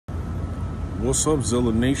What's up,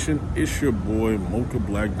 Zilla Nation? It's your boy Mocha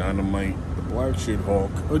Black Dynamite, the Black Shit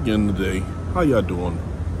Hawk, again today. How y'all doing?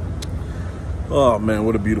 Oh man,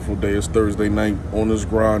 what a beautiful day. It's Thursday night, on this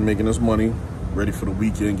grind, making this money, ready for the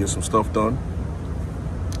weekend, get some stuff done.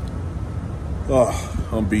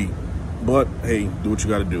 I'm beat, but hey, do what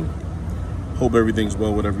you gotta do. Hope everything's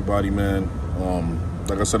well with everybody, man.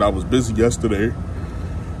 Like I said, I was busy yesterday.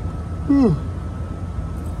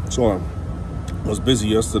 So I was busy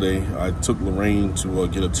yesterday. I took Lorraine to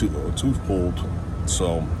get a tooth pulled.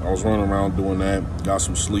 So I was running around doing that, got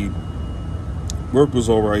some sleep. Work was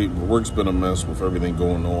all right, but work's been a mess with everything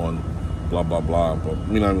going on, blah, blah, blah. But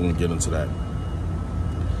we're not even gonna get into that.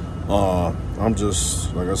 I'm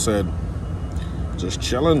just, like I said, just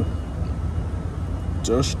chilling.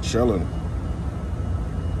 Just chilling.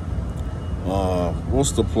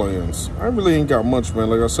 What's the plans? I really ain't got much, man.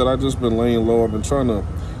 Like I said, I just been laying low. I've been trying to,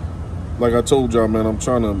 like I told y'all, man, I'm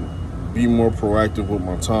trying to be more proactive with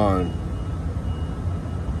my time.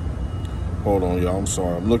 Hold on, y'all. I'm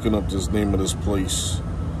sorry. I'm looking up this name of this place.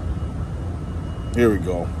 Here we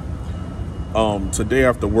go. Today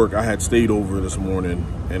after work, I had stayed over this morning,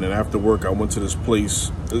 and then after work, I went to this place.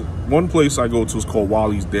 One place I go to is called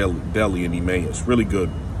Wally's Deli in Emmaus. Really good.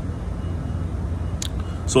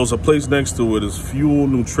 So it's a place next to it is Fuel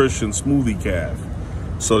Nutrition Smoothie Cafe.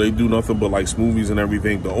 So they do nothing but like smoothies and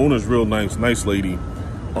everything. The owner's real nice lady.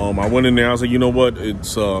 I went in there, I was like, you know what?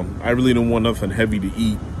 It's I really didn't want nothing heavy to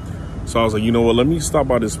eat. So I was like, you know what, let me stop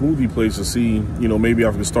by this smoothie place to see, you know, maybe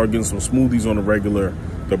I can start getting some smoothies on the regular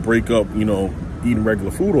to break up, you know, eating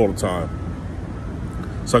regular food all the time.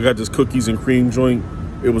 So I got this cookies and cream joint.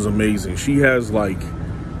 It was amazing. She has like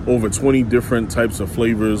over 20 different types of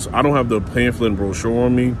flavors. I don't have the pamphlet and brochure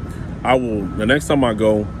on me. I will, the next time I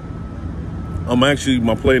go, my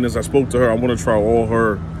plan is I spoke to her. I want to try all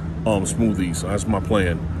her smoothies. That's my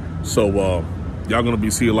plan. So y'all gonna be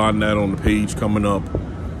seeing a lot of that on the page coming up.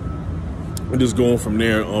 I'm just going from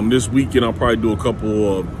there. This weekend I'll probably do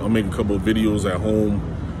I'll make a couple of videos at home.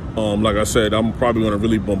 Like I said, I'm probably gonna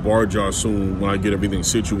really bombard y'all soon when I get everything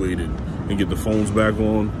situated and get the phones back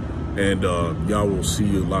on. And y'all will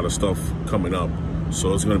see a lot of stuff coming up.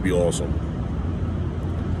 So it's gonna be awesome.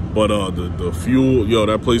 But the fuel, yo,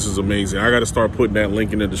 that place is amazing. I gotta start putting that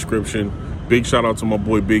link in the description. Big shout out to my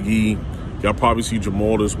boy Big E. Y'all probably see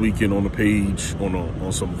Jamal this weekend on the page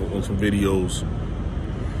on some videos.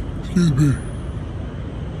 Excuse me.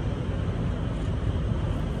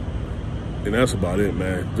 And that's about it,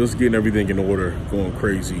 man. Just getting everything in order, going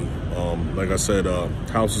crazy. Like I said,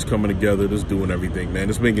 house is coming together, just doing everything, man.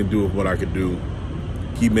 Just making do with what I could do.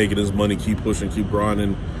 Keep making this money, keep pushing, keep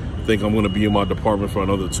grinding. I think I'm gonna be in my department for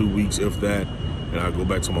another 2 weeks, if that, and I go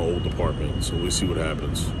back to my old department. So we'll see what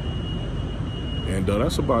happens. And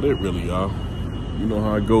that's about it, really, y'all. You know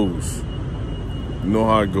how it goes. You know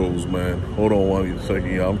how it goes, man. Hold on one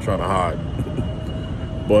second, y'all. I'm trying to hide.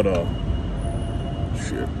 But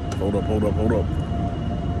shit. Hold up.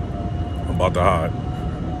 I'm about to hide.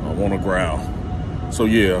 I want to growl. So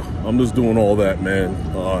yeah, I'm just doing all that, man.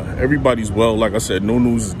 Everybody's well. Like I said, no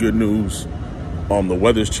news is good news. The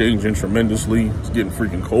weather's changing tremendously. It's getting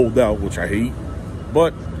freaking cold out, which I hate.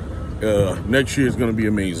 But next year is going to be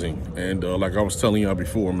amazing. And like I was telling y'all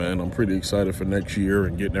before, man, I'm pretty excited for next year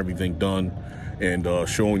and getting everything done and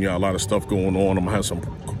showing y'all a lot of stuff going on. I'm going to have some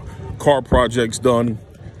car projects done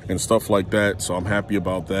and stuff like that. So I'm happy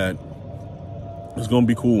about that. It's going to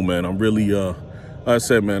be cool, man. I'm really, like I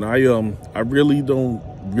said, man, I really don't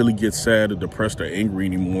really get sad or depressed or angry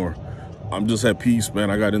anymore. I'm just at peace, man.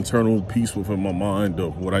 I got internal peace within my mind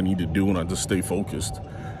of what I need to do, and I just stay focused.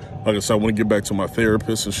 Like I said, I want to get back to my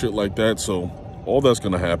therapist and shit like that, so all that's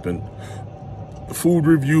going to happen. The food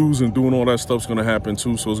reviews and doing all that stuff's going to happen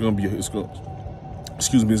too, so it's going to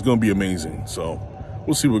be amazing. So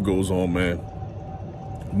we'll see what goes on, man.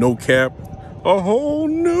 No cap, a whole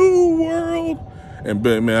new world. And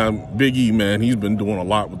man, Big E, man, he's been doing a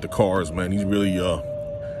lot with the cars, man. He's really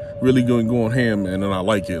going ham, man, and I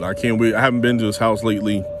like it. I can't wait. I haven't been to his house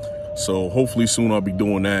lately, so hopefully soon I'll be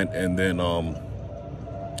doing that, and then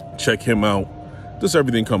check him out. Just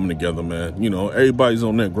everything coming together, man. You know, everybody's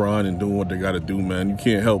on that grind and doing what they got to do, man. You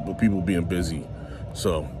can't help but people being busy,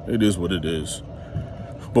 so it is what it is.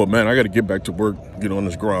 But man, I got to get back to work, get on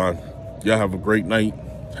this grind. Y'all have a great night.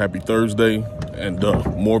 Happy Thursday, and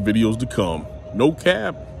more videos to come. No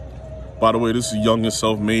cap. By the way, this is a young and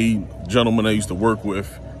self-made gentleman I used to work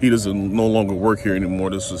with. He doesn't no longer work here anymore.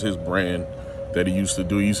 This is his brand that he used to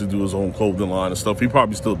do. He used to do his own clothing line and stuff. He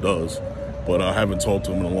probably still does, but I haven't talked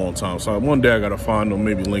to him in a long time. So one day I got to find him,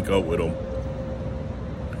 maybe link up with him.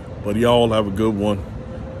 But y'all have a good one.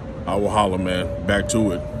 I will holler, man. Back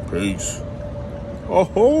to it. Peace. a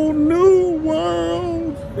whole new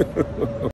world.